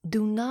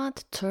Do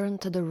not turn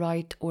to the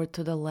right or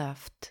to the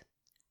left.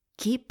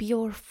 Keep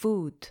your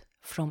foot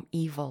from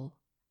evil.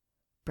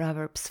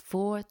 Proverbs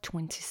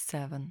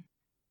 4:27.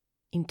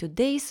 In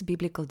today's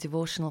biblical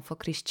devotional for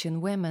Christian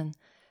women,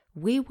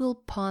 we will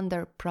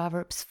ponder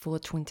Proverbs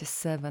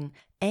 4:27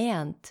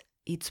 and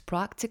its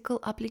practical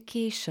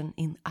application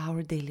in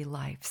our daily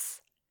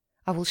lives.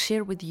 I will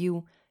share with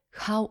you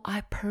how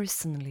I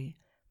personally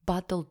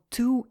battled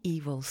two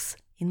evils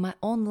in my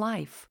own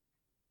life,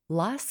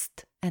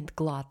 lust and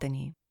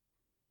gluttony.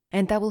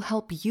 And I will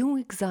help you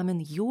examine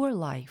your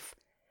life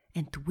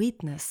and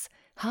witness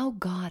how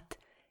God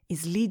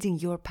is leading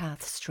your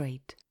path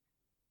straight.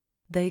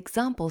 The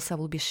examples I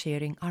will be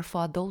sharing are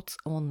for adults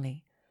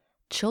only.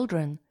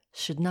 Children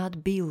should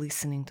not be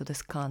listening to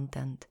this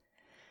content.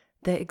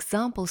 The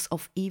examples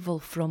of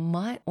evil from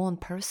my own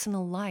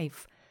personal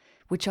life,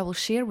 which I will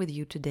share with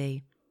you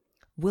today,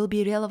 will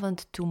be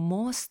relevant to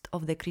most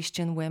of the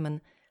Christian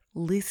women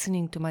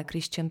listening to my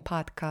Christian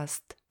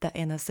podcast, The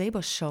Anna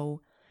Zaba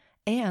Show,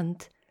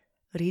 and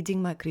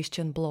reading my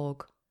Christian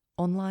blog,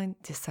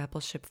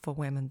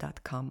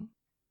 onlinediscipleshipforwomen.com.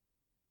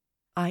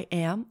 I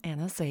am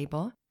Anna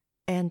Zaba,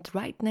 and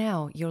right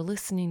now you're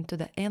listening to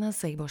The Anna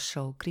Zaba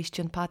Show,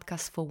 Christian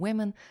podcast for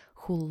women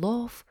who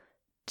love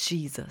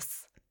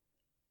Jesus.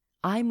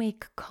 I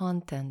make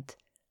content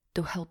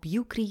to help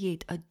you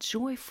create a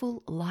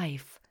joyful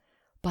life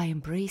by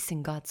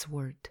embracing God's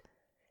Word.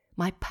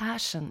 My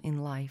passion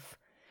in life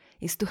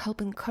is to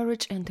help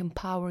encourage and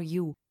empower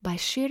you by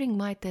sharing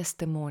my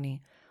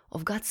testimony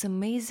of God's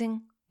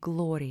amazing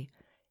glory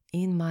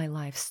in my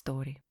life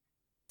story.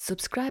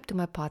 Subscribe to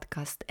my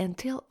podcast and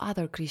tell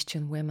other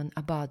Christian women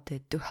about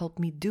it to help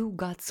me do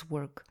God's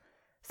work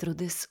through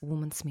this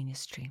women's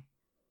ministry.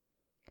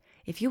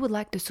 If you would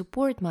like to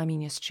support my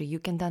ministry, you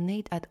can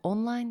donate at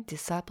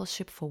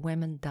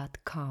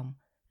onlinediscipleshipforwomen.com.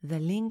 The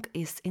link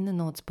is in the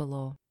notes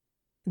below.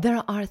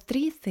 There are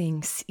 3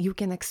 things you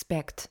can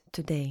expect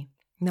today.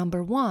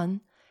 Number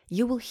 1,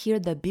 you will hear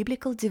the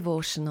biblical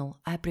devotional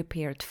I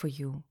prepared for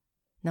you.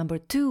 Number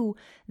 2,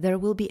 there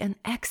will be an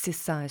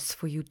exercise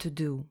for you to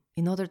do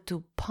in order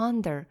to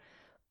ponder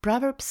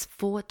Proverbs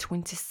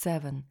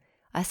 4:27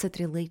 as it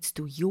relates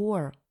to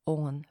your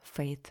own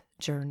faith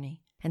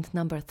journey. And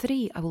number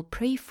 3, I will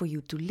pray for you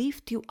to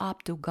lift you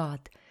up to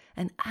God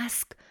and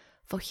ask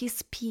for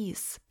His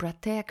peace,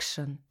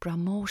 protection,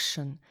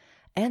 promotion,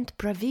 and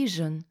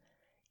provision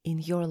in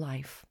your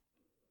life.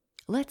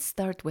 Let's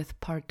start with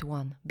part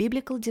 1,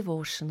 Biblical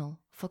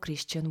Devotional for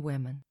Christian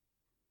Women.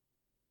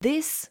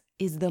 This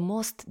is the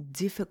most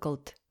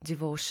difficult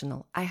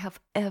devotional I have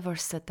ever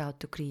set out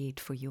to create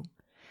for you.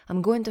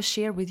 I'm going to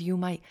share with you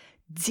my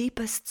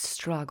deepest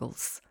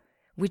struggles,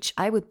 which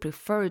I would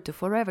prefer to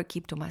forever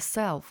keep to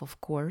myself,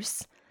 of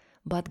course,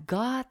 but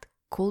God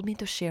called me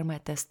to share my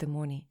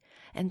testimony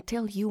and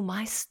tell you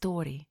my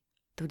story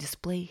to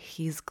display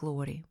His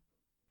glory.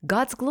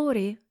 God's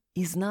glory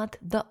is not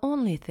the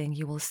only thing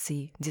you will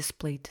see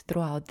displayed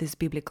throughout this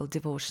biblical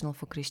devotional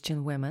for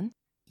Christian women.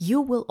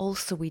 You will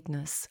also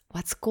witness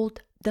what's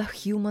called the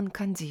human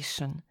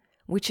condition,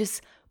 which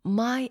is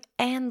my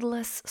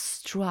endless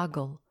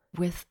struggle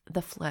with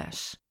the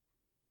flesh.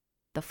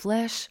 The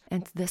flesh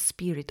and the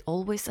spirit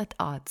always at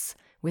odds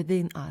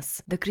within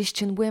us, the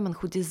Christian women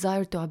who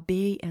desire to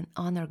obey and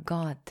honor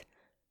God.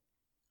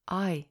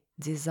 I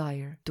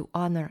desire to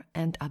honor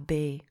and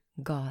obey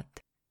God.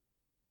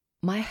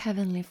 My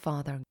Heavenly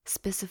Father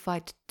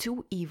specified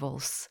 2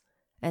 evils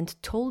and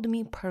told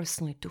me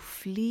personally to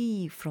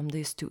flee from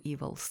these 2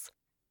 evils.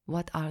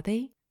 What are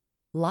they?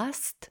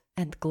 Lust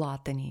and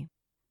gluttony.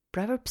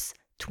 Proverbs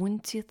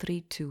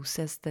 23:2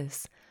 says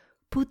this,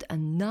 "Put a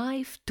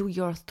knife to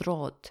your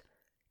throat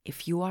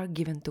if you are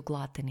given to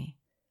gluttony."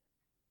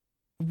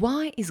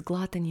 Why is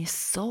gluttony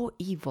so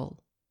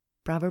evil?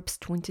 Proverbs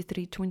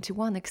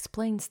 23:21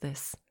 explains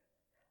this.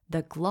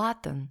 The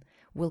glutton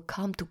will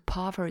come to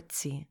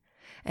poverty,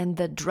 and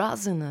the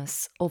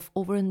drowsiness of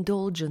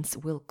overindulgence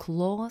will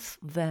clothe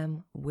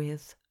them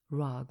with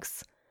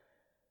rags.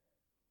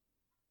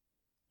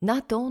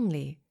 Not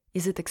only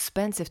is it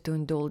expensive to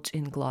indulge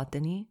in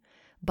gluttony,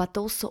 but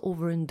also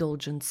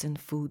overindulgence in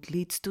food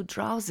leads to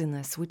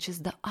drowsiness, which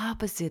is the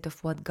opposite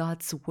of what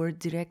God's Word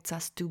directs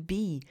us to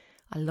be: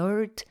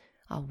 alert,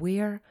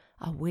 aware,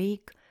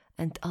 awake,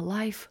 and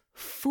alive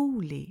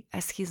fully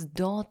as His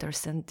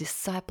daughters and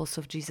disciples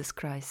of Jesus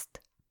Christ.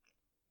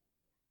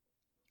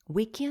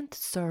 We can't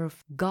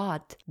serve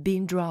God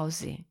being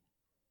drowsy,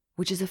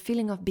 which is a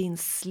feeling of being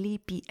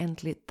sleepy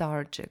and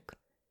lethargic.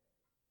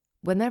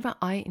 Whenever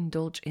I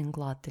indulge in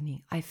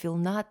gluttony, I feel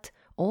not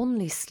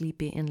only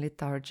sleepy and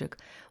lethargic,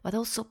 but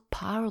also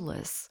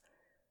powerless,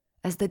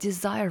 as the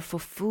desire for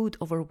food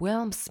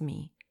overwhelms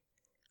me.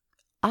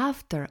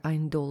 After I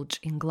indulge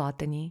in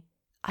gluttony,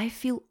 I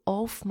feel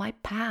off my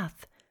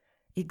path,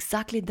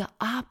 exactly the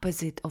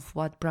opposite of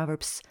what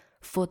Proverbs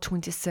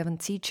 4:27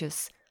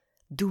 teaches.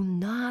 Do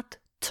not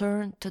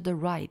turn to the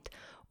right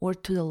or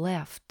to the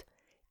left.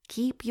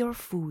 Keep your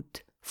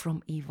foot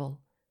from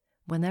evil.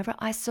 Whenever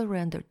I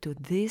surrender to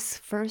this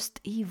first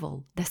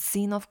evil, the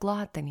sin of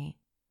gluttony,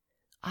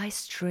 I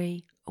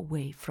stray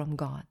away from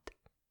God.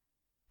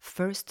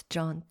 1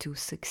 John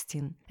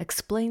 2:16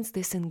 explains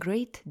this in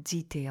great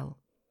detail.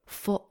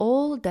 For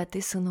all that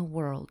is in the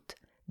world,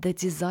 the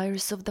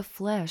desires of the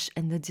flesh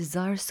and the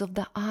desires of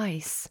the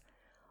eyes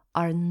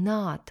are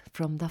not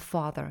from the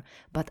Father,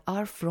 but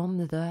are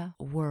from the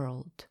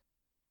world.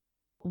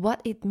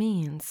 What it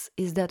means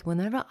is that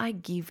whenever I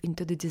give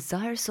into the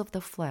desires of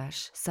the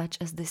flesh, such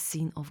as the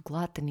sin of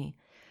gluttony,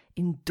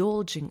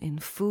 indulging in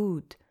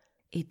food,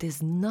 it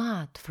is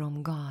not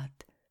from God,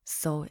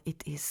 so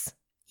it is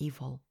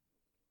evil.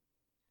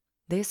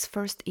 This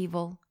first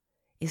evil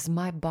is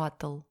my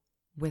battle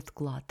with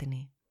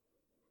gluttony.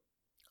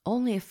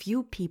 Only a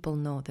few people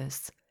know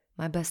this.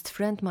 My best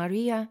friend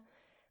Maria,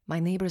 my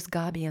neighbors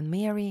Gabi and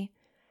Mary,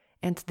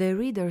 and the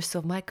readers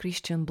of my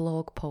Christian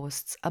blog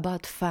posts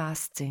about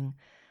fasting,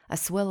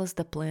 as well as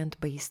the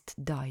plant-based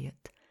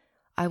diet.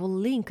 I will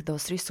link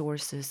those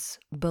resources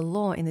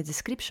below in the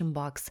description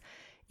box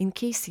in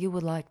case you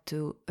would like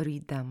to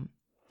read them.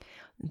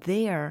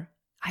 There,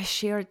 I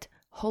shared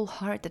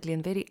wholeheartedly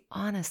and very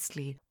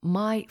honestly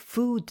my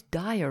food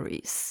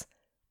diaries,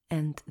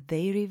 and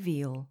they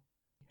reveal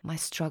my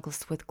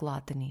struggles with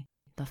gluttony,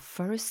 the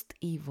first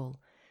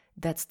evil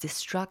that's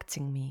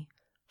distracting me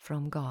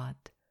from God.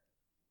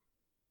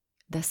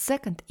 The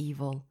second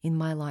evil in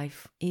my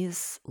life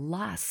is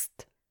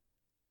lust.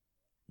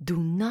 Do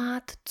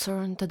not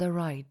turn to the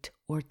right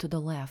or to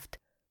the left.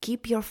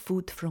 Keep your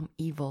foot from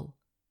evil.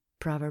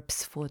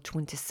 Proverbs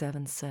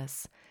 4:27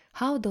 says,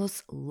 how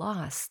does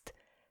lust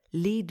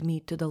lead me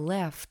to the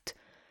left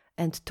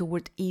and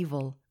toward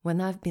evil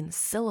when I've been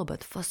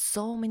celibate for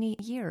so many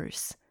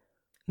years?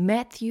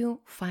 Matthew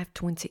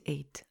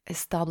 5:28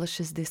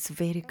 establishes this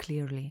very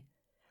clearly.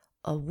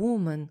 A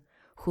woman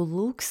who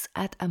looks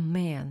at a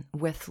man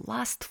with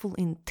lustful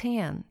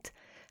intent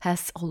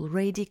has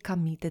already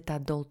committed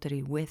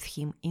adultery with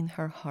him in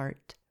her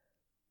heart.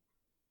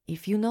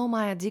 If you know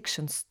my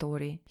addiction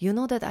story, you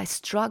know that I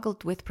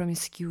struggled with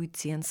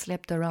promiscuity and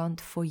slept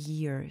around for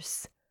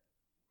years.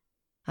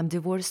 I'm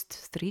divorced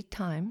 3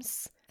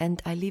 times,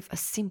 and I live a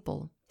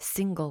simple,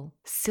 single,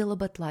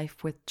 celibate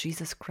life with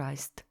Jesus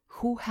Christ,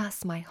 who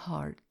has my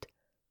heart.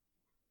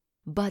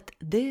 But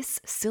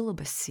this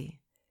celibacy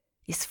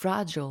is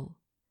fragile.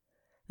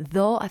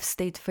 Though I've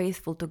stayed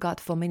faithful to God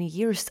for many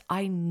years,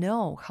 I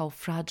know how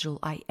fragile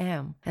I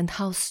am and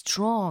how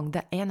strong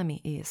the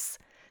enemy is.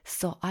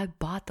 So I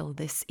battle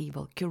this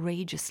evil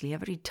courageously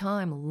every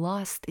time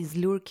lust is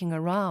lurking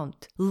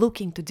around,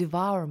 looking to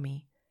devour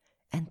me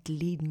and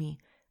lead me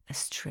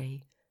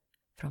astray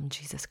from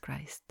Jesus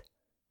Christ.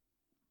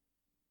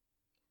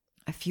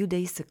 A few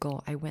days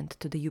ago, I went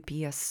to the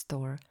UPS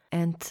store,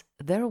 and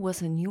there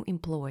was a new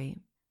employee,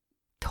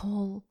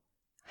 tall,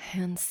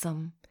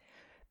 handsome,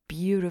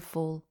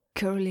 beautiful,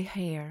 curly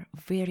hair,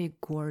 very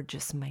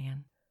gorgeous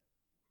man.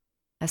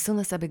 As soon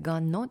as I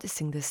began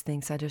noticing these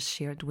things I just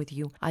shared with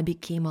you, I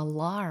became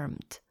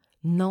alarmed,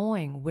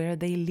 knowing where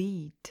they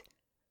lead.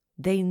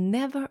 They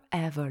never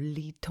ever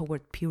lead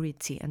toward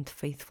purity and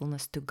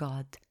faithfulness to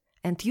God.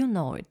 And you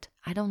know it.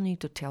 I don't need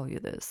to tell you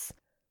this.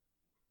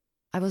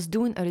 I was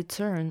doing a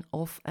return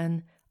of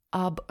an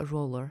ab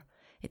roller.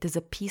 It is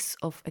a piece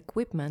of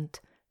equipment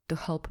to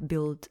help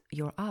build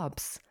your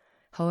abs.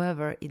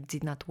 However, it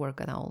did not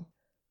work at all.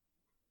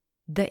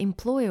 The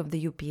employee of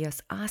the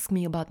UPS asked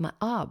me about my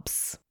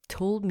abs,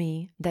 told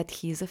me that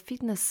he is a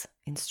fitness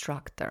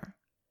instructor.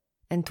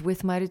 And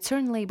with my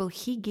return label,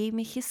 he gave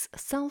me his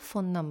cell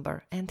phone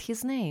number and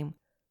his name.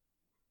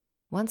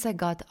 Once I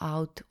got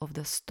out of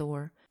the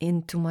store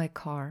into my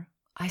car,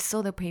 I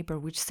saw the paper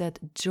which said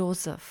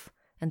Joseph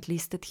and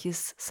listed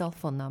his cell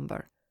phone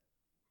number.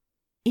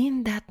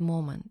 In that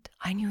moment,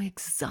 I knew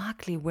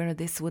exactly where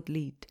this would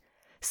lead.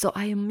 So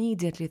I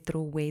immediately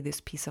threw away this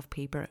piece of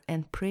paper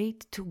and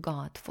prayed to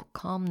God for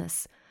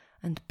calmness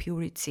and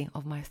purity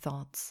of my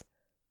thoughts.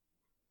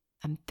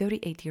 I'm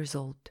 38 years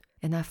old,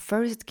 and I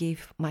first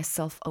gave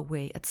myself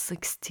away at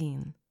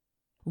 16.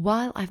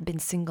 While I've been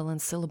single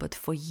and celibate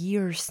for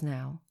years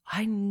now,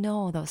 I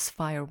know those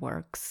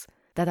fireworks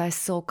that I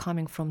saw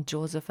coming from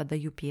Joseph at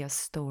the UPS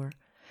store.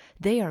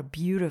 They are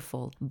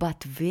beautiful,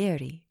 but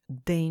very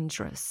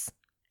dangerous,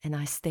 and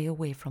I stay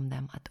away from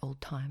them at all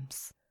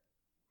times.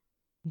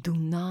 Do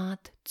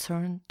not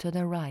turn to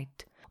the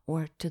right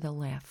or to the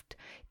left.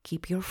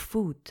 Keep your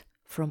foot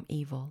from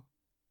evil.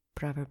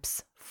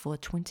 Proverbs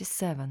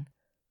 4:27.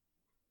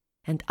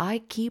 And I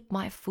keep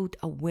my foot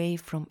away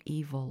from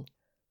evil.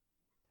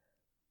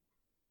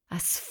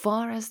 As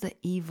far as the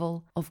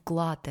evil of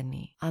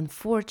gluttony,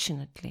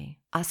 unfortunately,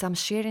 as I'm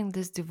sharing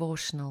this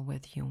devotional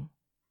with you,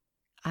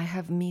 I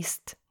have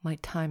missed my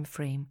time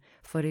frame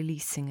for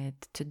releasing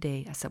it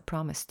today, as I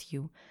promised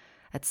you,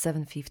 at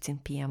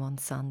 7:15 p.m. on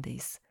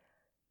Sundays.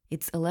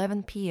 It's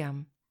 11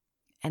 p.m.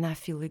 and I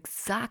feel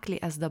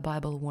exactly as the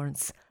Bible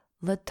warns,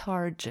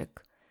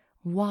 lethargic.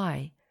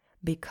 Why?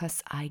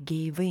 Because I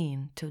gave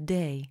in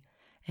today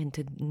and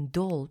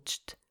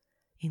indulged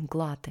in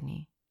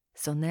gluttony.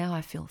 So now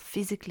I feel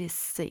physically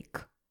sick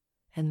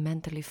and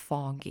mentally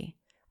foggy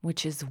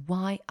which is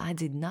why I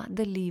did not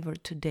deliver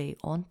today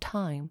on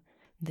time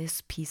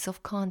this piece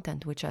of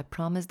content which I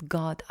promised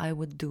God I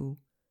would do.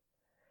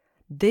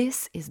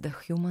 This is the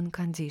human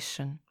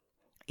condition.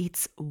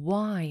 It's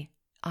why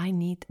I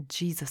need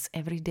Jesus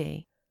every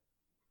day.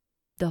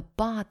 The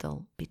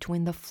battle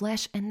between the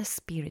flesh and the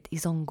spirit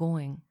is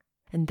ongoing,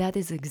 and that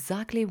is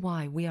exactly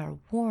why we are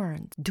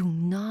warned, do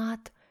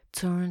not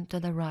turn to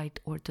the right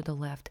or to the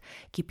left.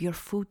 Keep your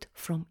foot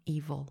from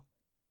evil.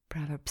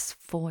 Proverbs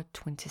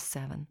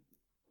 4:27.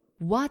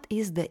 What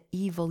is the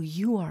evil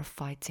you are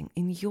fighting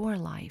in your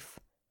life?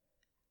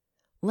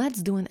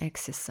 Let's do an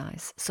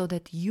exercise so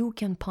that you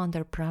can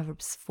ponder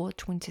Proverbs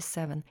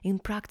 4:27 in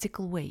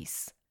practical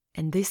ways.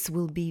 And this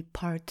will be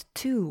part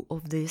 2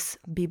 of this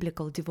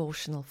biblical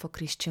devotional for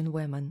Christian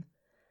women.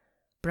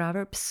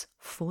 Proverbs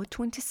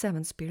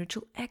 4:27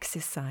 spiritual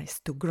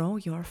exercise to grow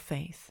your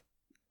faith.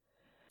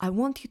 I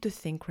want you to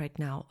think right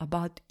now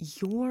about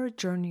your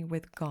journey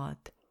with God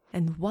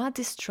and what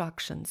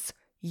distractions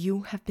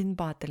you have been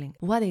battling.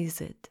 What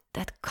is it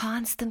that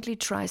constantly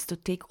tries to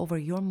take over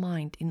your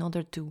mind in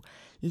order to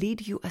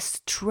lead you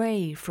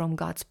astray from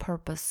God's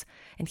purpose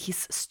and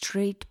His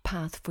straight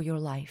path for your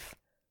life?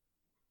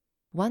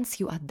 Once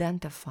you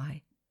identify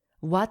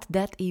what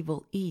that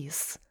evil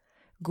is,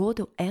 go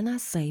to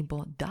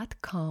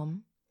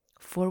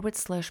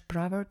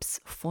annazabo.com/Proverbs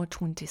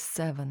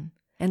 4:27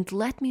 and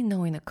let me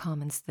know in the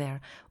comments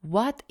there,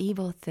 what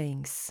evil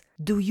things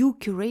do you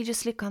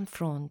courageously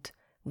confront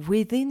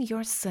within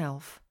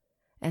yourself,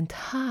 and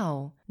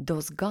how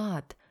does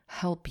God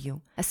help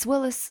you? As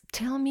well as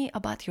tell me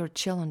about your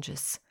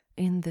challenges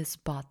in this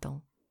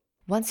battle.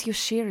 Once you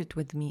share it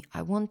with me,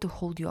 I want to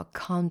hold you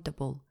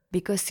accountable,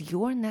 because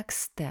your next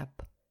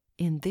step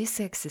in this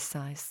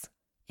exercise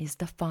is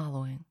the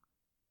following.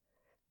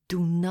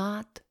 Do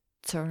not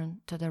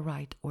turn to the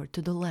right or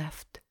to the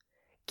left.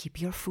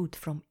 Keep your foot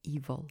from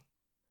evil.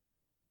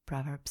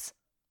 Proverbs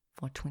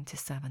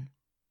 4:27.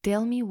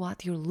 Tell me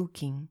what you're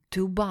looking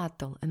to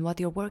battle and what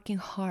you're working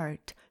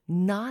hard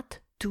not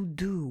to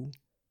do,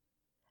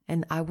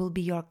 and I will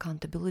be your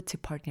accountability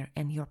partner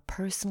and your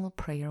personal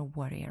prayer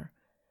warrior.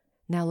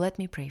 Now let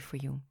me pray for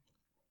you.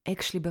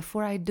 Actually,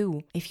 before I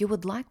do, if you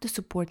would like to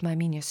support my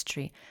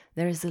ministry,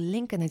 there is a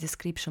link in the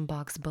description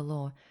box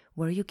below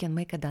where you can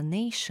make a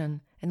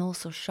donation and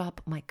also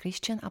shop my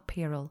Christian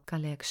apparel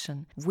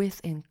collection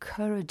with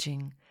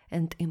encouraging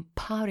and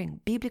empowering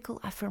biblical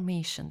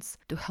affirmations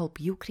to help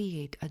you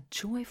create a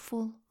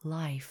joyful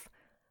life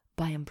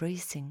by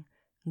embracing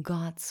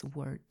God's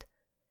Word.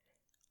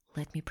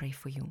 Let me pray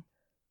for you.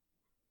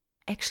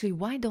 Actually,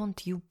 why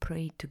don't you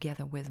pray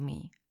together with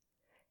me?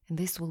 And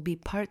this will be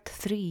part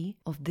 3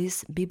 of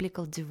this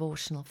biblical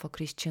devotional for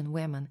Christian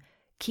women.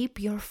 Keep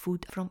your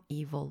foot from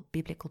evil,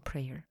 biblical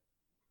prayer.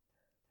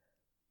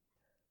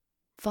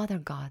 Father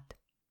God,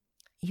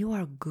 you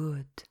are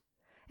good,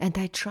 and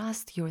I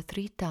trust your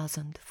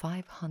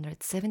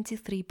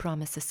 3,573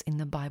 promises in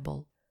the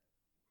Bible.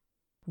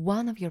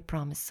 One of your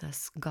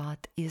promises,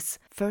 God, is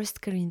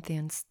 1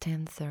 Corinthians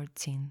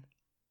 10:13.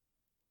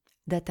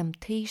 The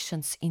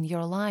temptations in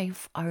your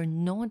life are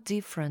no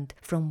different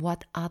from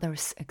what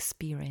others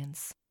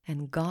experience,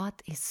 and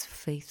God is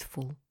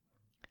faithful.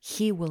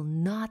 He will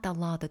not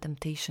allow the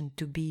temptation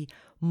to be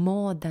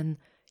more than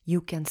you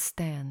can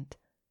stand.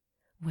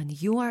 When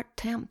you are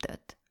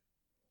tempted,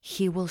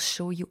 He will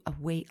show you a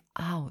way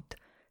out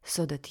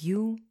so that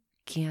you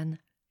can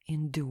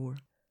endure.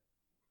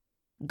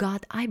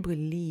 God, I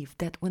believe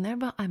that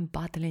whenever I'm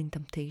battling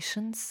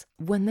temptations,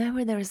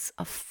 whenever there is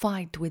a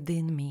fight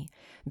within me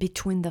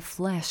between the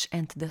flesh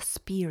and the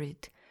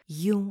spirit,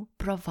 you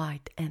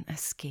provide an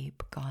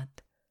escape, God.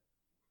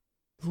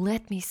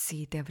 Let me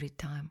see it every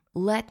time.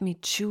 Let me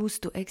choose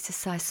to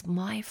exercise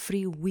my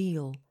free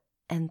will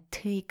and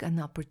take an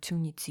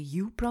opportunity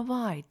you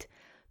provide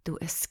to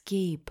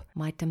escape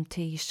my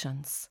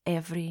temptations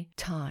every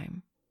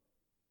time.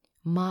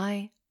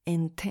 My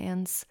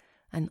intense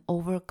and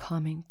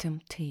overcoming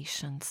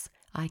temptations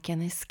I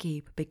can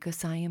escape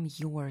because I am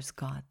yours,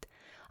 God.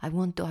 I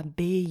want to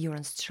obey your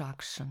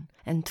instruction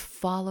and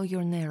follow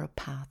your narrow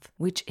path,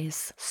 which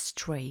is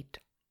straight.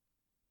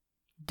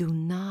 Do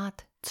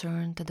not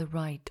turn to the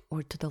right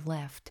or to the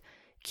left.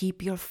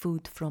 Keep your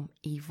foot from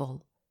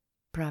evil.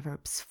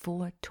 Proverbs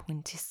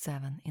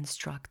 4:27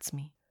 instructs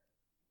me.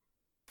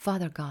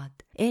 Father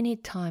God,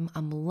 anytime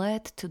I'm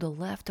led to the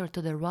left or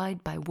to the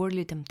right by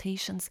worldly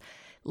temptations,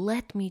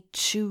 let me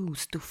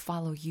choose to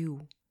follow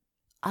you.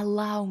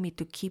 Allow me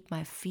to keep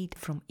my feet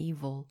from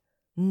evil,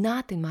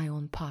 not in my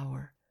own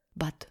power,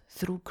 but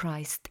through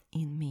Christ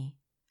in me.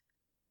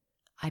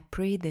 I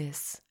pray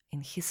this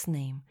in His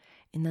name,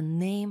 in the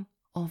name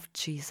of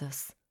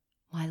Jesus,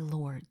 my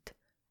Lord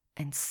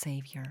and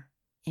Savior.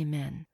 Amen.